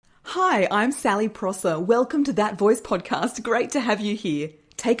Hi, I'm Sally Prosser. Welcome to That Voice podcast. Great to have you here.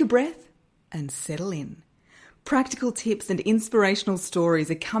 Take a breath and settle in. Practical tips and inspirational stories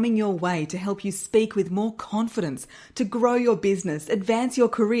are coming your way to help you speak with more confidence, to grow your business, advance your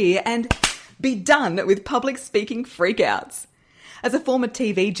career, and be done with public speaking freakouts. As a former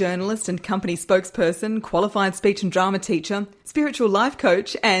TV journalist and company spokesperson, qualified speech and drama teacher, spiritual life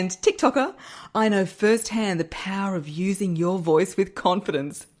coach, and TikToker, I know firsthand the power of using your voice with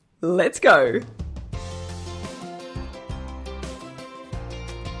confidence. Let's go.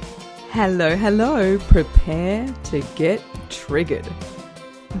 Hello. Prepare to get triggered.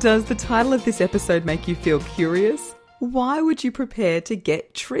 Does the title of this episode make you feel curious? Why would you prepare to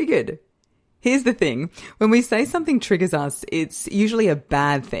get triggered? Here's the thing. When we say something triggers us, it's usually a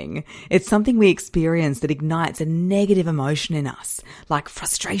bad thing. It's something we experience that ignites a negative emotion in us, like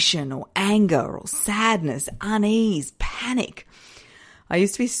frustration or anger or sadness, unease, panic. I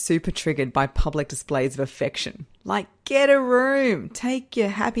used to be super triggered by public displays of affection, like get a room, take your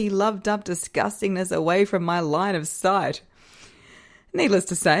happy, loved-up disgustingness away from my line of sight. Needless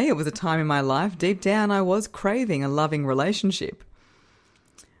to say, it was a time in my life, deep down, I was craving a loving relationship.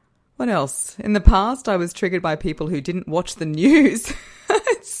 What else? In the past, I was triggered by people who didn't watch the news.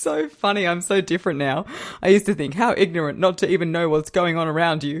 It's so funny, I'm so different now. I used to think, how ignorant not to even know what's going on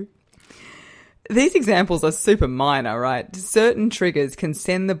around you. These examples are super minor, right? Certain triggers can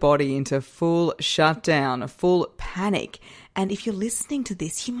send the body into full shutdown, a full panic. And if you're listening to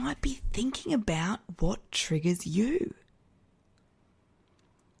this, you might be thinking about what triggers you.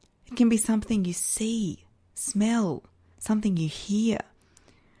 It can be something you see, smell, something you hear.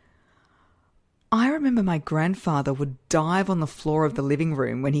 I remember my grandfather would dive on the floor of the living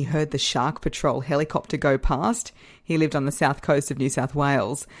room when he heard the Shark Patrol helicopter go past. He lived on the south coast of New South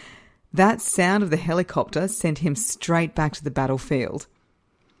Wales. That sound of the helicopter sent him straight back to the battlefield.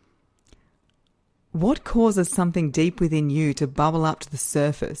 What causes something deep within you to bubble up to the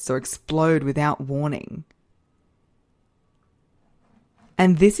surface or explode without warning?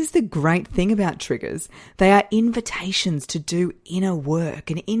 And this is the great thing about triggers. They are invitations to do inner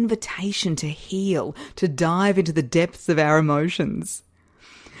work, an invitation to heal, to dive into the depths of our emotions.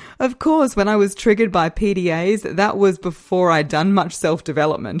 Of course, when I was triggered by PDAs, that was before I'd done much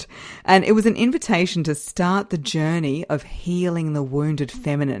self-development. And it was an invitation to start the journey of healing the wounded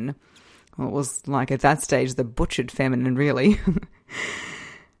feminine. Well, it was like at that stage, the butchered feminine, really.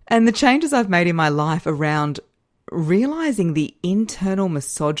 And the changes I've made in my life around realizing the internal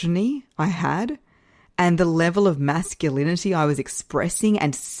misogyny I had and the level of masculinity I was expressing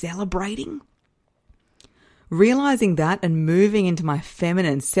and celebrating. Realizing that and moving into my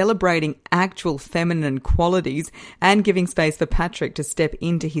feminine, celebrating actual feminine qualities and giving space for Patrick to step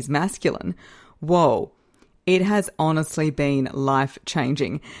into his masculine. Whoa, it has honestly been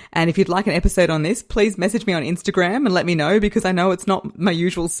life-changing. And if you'd like an episode on this, please message me on Instagram and let me know, because I know it's not my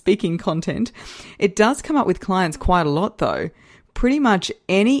usual speaking content. It does come up with clients quite a lot though. Pretty much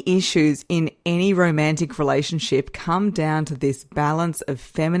any issues in any romantic relationship come down to this balance of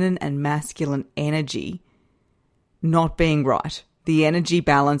feminine and masculine energy not being right. The energy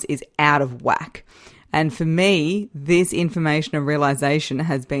balance is out of whack. And for me, this information and realization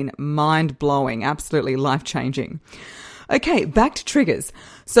has been mind-blowing, absolutely life-changing. Okay, back to triggers.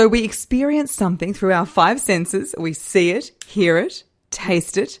 So we experience something through our five senses. We see it, hear it,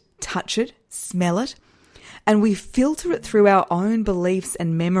 taste it, touch it, smell it. And we filter it through our own beliefs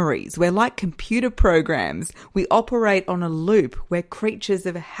and memories. We're like computer programs. We operate on a loop. We're creatures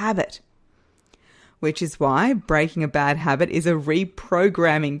of habit. Which is why breaking a bad habit is a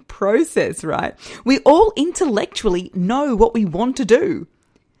reprogramming process, right? We all intellectually know what we want to do.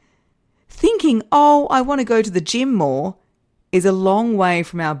 Thinking, I want to go to the gym more, is a long way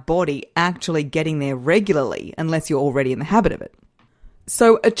from our body actually getting there regularly, unless you're already in the habit of it.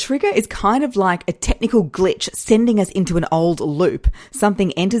 So a trigger is kind of like a technical glitch sending us into an old loop.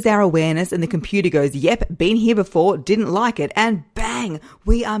 Something enters our awareness and the computer goes, yep, been here before, didn't like it, and bang,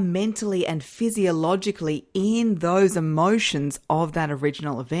 we are mentally and physiologically in those emotions of that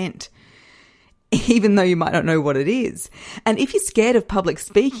original event, even though you might not know what it is. And if you're scared of public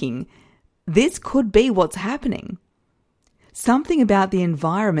speaking, this could be what's happening. Something about the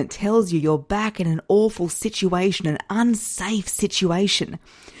environment tells you you're back in an awful situation, an unsafe situation.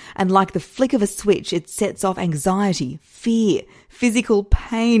 And like the flick of a switch, it sets off anxiety, fear, physical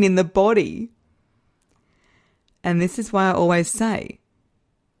pain in the body. And this is why I always say,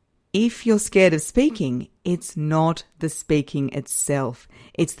 if you're scared of speaking, it's not the speaking itself.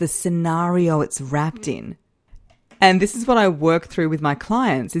 It's the scenario it's wrapped in. And this is what I work through with my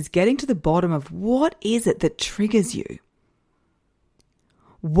clients, is getting to the bottom of what is it that triggers you?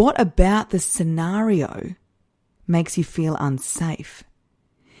 What about the scenario makes you feel unsafe?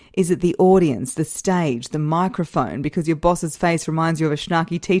 Is it the audience, the stage, the microphone, because your boss's face reminds you of a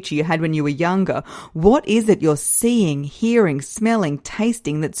snarky teacher you had when you were younger? What is it you're seeing, hearing, smelling,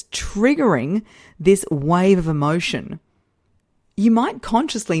 tasting that's triggering this wave of emotion? You might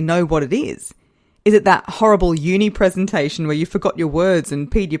consciously know what it is. Is it that horrible uni presentation where you forgot your words and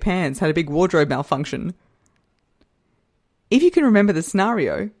peed your pants, had a big wardrobe malfunction? If you can remember the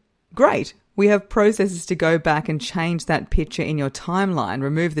scenario, great. We have processes to go back and change that picture in your timeline,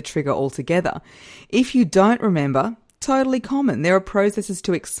 remove the trigger altogether. If you don't remember, totally common. There are processes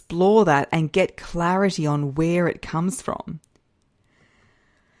to explore that and get clarity on where it comes from.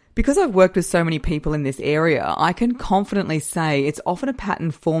 Because I've worked with so many people in this area, I can confidently say it's often a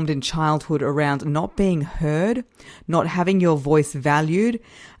pattern formed in childhood around not being heard, not having your voice valued,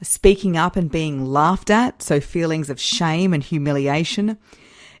 speaking up and being laughed at, so feelings of shame and humiliation,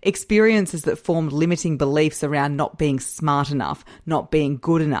 experiences that formed limiting beliefs around not being smart enough, not being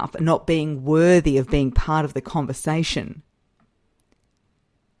good enough, not being worthy of being part of the conversation.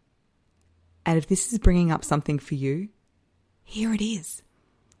 And if this is bringing up something for you, here it is.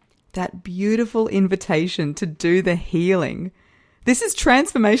 That beautiful invitation to do the healing. This is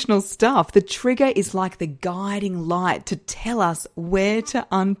transformational stuff. The trigger is like the guiding light to tell us where to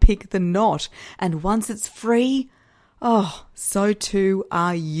unpick the knot. And once it's free, oh, so too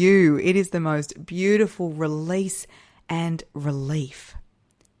are you. It is the most beautiful release and relief.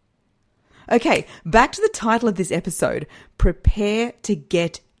 Okay, back to the title of this episode, Prepare to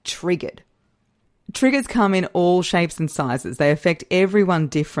Get Triggered. Triggers come in all shapes and sizes. They affect everyone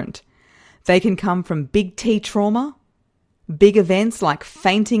different. They can come from big T trauma, big events like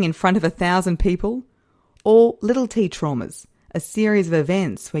fainting in front of 1,000 people, or little T traumas, a series of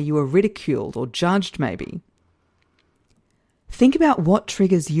events where you were ridiculed or judged maybe. Think about what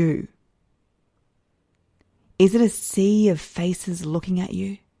triggers you. Is it a sea of faces looking at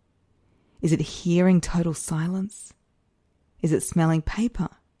you? Is it hearing total silence? Is it smelling paper?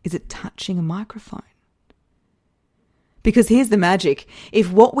 Is it touching a microphone? Because here's the magic.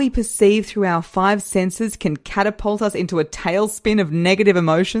 If what we perceive through our 5 senses can catapult us into a tailspin of negative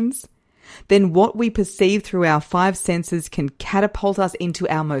emotions, then what we perceive through our 5 senses can catapult us into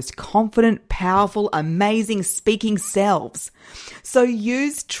our most confident, powerful, amazing speaking selves. So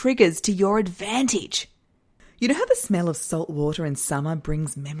use triggers to your advantage. You know how the smell of salt water in summer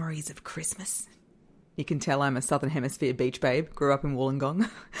brings memories of Christmas? You can tell I'm a Southern Hemisphere beach babe, grew up in Wollongong.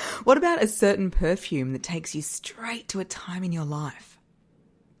 What about a certain perfume that takes you straight to a time in your life?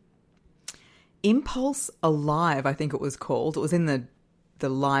 Impulse Alive, I think it was called. It was in the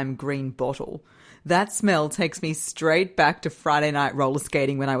lime green bottle. That smell takes me straight back to Friday night roller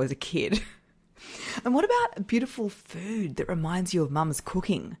skating when I was a kid. And what about a beautiful food that reminds you of mum's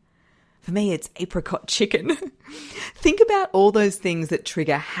cooking? For me, it's apricot chicken. Think about all those things that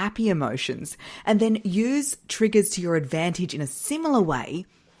trigger happy emotions and then use triggers to your advantage in a similar way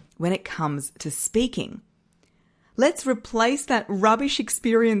when it comes to speaking. Let's replace that rubbish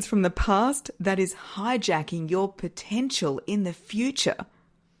experience from the past that is hijacking your potential in the future.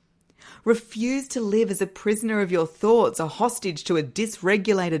 Refuse to live as a prisoner of your thoughts, a hostage to a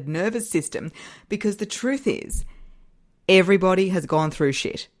dysregulated nervous system, because the truth is, everybody has gone through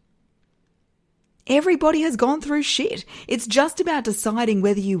shit. Everybody has gone through shit. It's just about deciding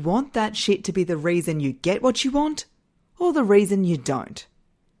whether you want that shit to be the reason you get what you want or the reason you don't.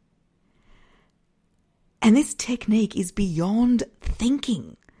 And this technique is beyond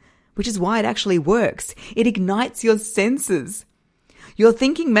thinking, which is why it actually works. It ignites your senses. Your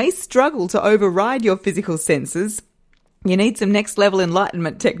thinking may struggle to override your physical senses. You need some next level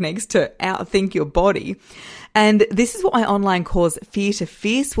enlightenment techniques to outthink your body. And this is what my online course Fear to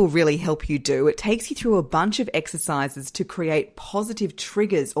Fierce will really help you do. It takes you through a bunch of exercises to create positive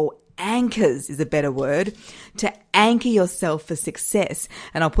triggers, or anchors is a better word, to anchor yourself for success.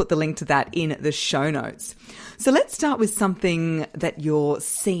 And I'll put the link to that in the show notes. So let's start with something that you're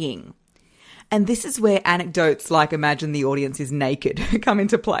seeing. And this is where anecdotes like imagine the audience is naked come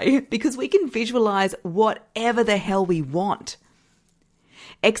into play, because we can visualize whatever the hell we want.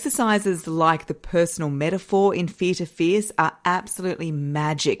 Exercises like the personal metaphor in Fear to Fierce are absolutely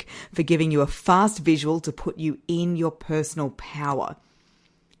magic for giving you a fast visual to put you in your personal power.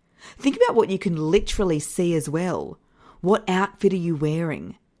 Think about what you can literally see as well. What outfit are you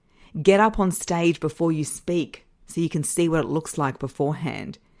wearing? Get up on stage before you speak so you can see what it looks like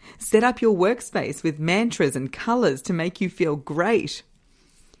beforehand. Set up your workspace with mantras and colours to make you feel great.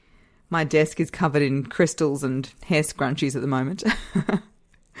 My desk is covered in crystals and hair scrunchies at the moment.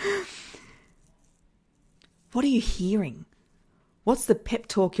 What are you hearing? What's the pep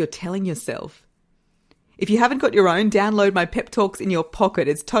talk you're telling yourself? If you haven't got your own, download my Pep Talks in your pocket.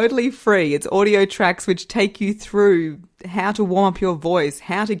 It's totally free. It's audio tracks which take you through how to warm up your voice,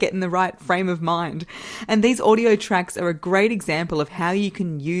 how to get in the right frame of mind. And these audio tracks are a great example of how you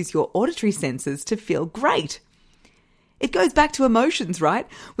can use your auditory senses to feel great. It goes back to emotions, right?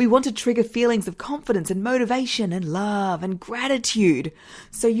 We want to trigger feelings of confidence and motivation and love and gratitude.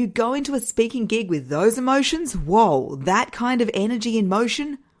 So you go into a speaking gig with those emotions. Whoa, that kind of energy in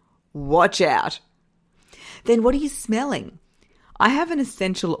motion? Watch out. Then what are you smelling? I have an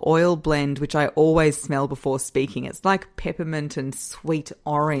essential oil blend which I always smell before speaking. It's like peppermint and sweet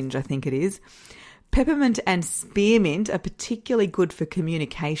orange, I think it is. Peppermint and spearmint are particularly good for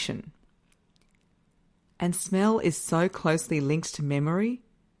communication. And smell is so closely linked to memory.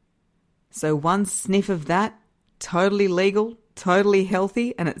 So one sniff of that, totally legal, totally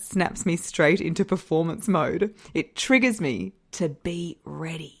healthy, and it snaps me straight into performance mode. It triggers me to be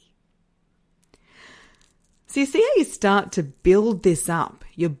ready. So you see how you start to build this up.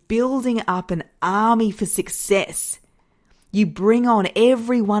 You're building up an army for success. You bring on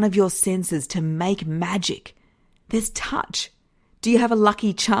every one of your senses to make magic. There's touch. Do you have a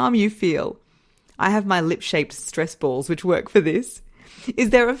lucky charm you feel? I have my lip-shaped stress balls which work for this. Is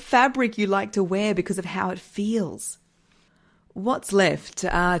there a fabric you like to wear because of how it feels? What's left?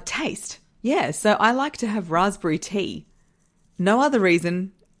 Taste. Yeah, so I like to have raspberry tea. No other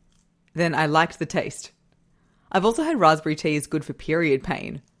reason than I liked the taste. I've also had raspberry tea is good for period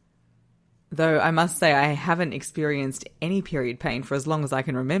pain. Though I must say I haven't experienced any period pain for as long as I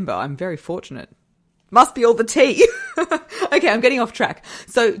can remember. I'm very fortunate. Must be all the tea. Okay, I'm getting off track.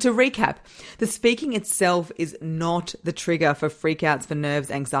 So to recap, the speaking itself is not the trigger for freakouts, for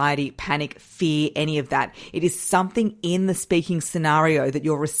nerves, anxiety, panic, fear, any of that. It is something in the speaking scenario that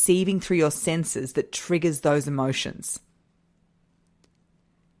you're receiving through your senses that triggers those emotions.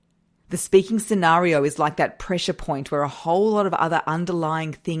 The speaking scenario is like that pressure point where a whole lot of other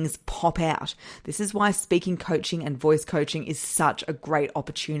underlying things pop out. This is why speaking coaching and voice coaching is such a great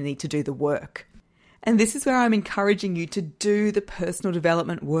opportunity to do the work. And this is where I'm encouraging you to do the personal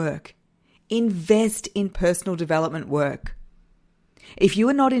development work. Invest in personal development work. If you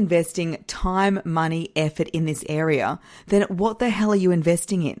are not investing time, money, effort in this area, then what the hell are you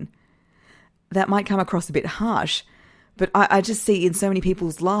investing in? That might come across a bit harsh, but I just see in so many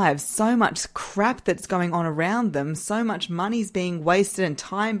people's lives so much crap that's going on around them, so much money's being wasted and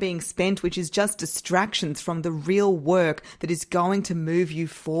time being spent, which is just distractions from the real work that is going to move you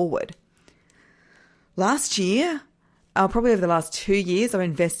forward. Last year, probably over the last 2 years, I've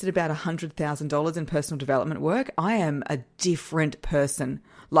invested about $100,000 in personal development work. I am a different person,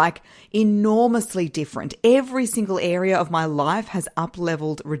 like enormously different. Every single area of my life has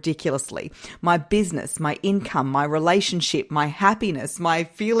up-leveled ridiculously. My business, my income, my relationship, my happiness, my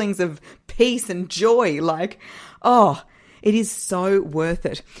feelings of peace and joy, it is so worth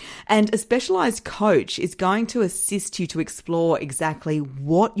it. And a specialized coach is going to assist you to explore exactly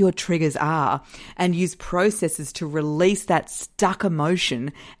what your triggers are and use processes to release that stuck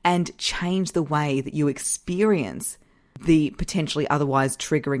emotion and change the way that you experience the potentially otherwise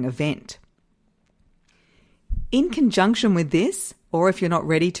triggering event. In conjunction with this, or if you're not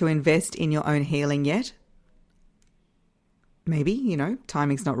ready to invest in your own healing yet, maybe,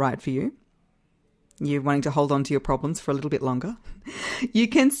 timing's not right for you. You're wanting to hold on to your problems for a little bit longer. You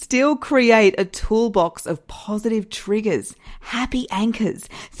can still create a toolbox of positive triggers, happy anchors,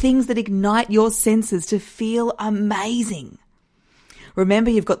 things that ignite your senses to feel amazing.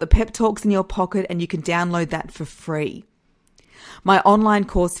 Remember, you've got the Pep Talks in your pocket and you can download that for free. My online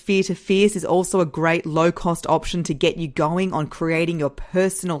course, Fear to Fierce, is also a great low-cost option to get you going on creating your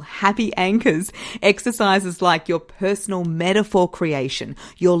personal happy anchors. Exercises like your personal metaphor creation,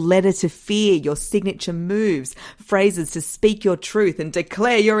 your letter to fear, your signature moves, phrases to speak your truth and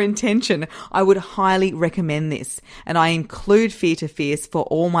declare your intention. I would highly recommend this. And I include Fear to Fierce for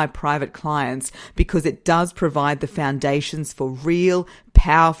all my private clients because it does provide the foundations for real,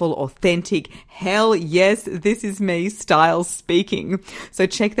 powerful, authentic, hell yes, this is me style speaking. So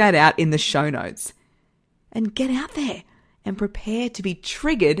check that out in the show notes. And get out there and prepare to be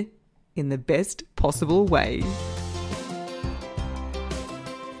triggered in the best possible way.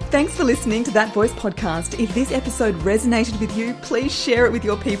 Thanks for listening to That Voice podcast. If this episode resonated with you, please share it with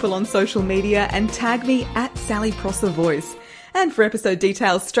your people on social media and tag me at Sally Prosser Voice. And for episode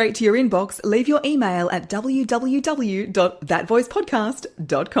details straight to your inbox, leave your email at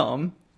www.thatvoicepodcast.com.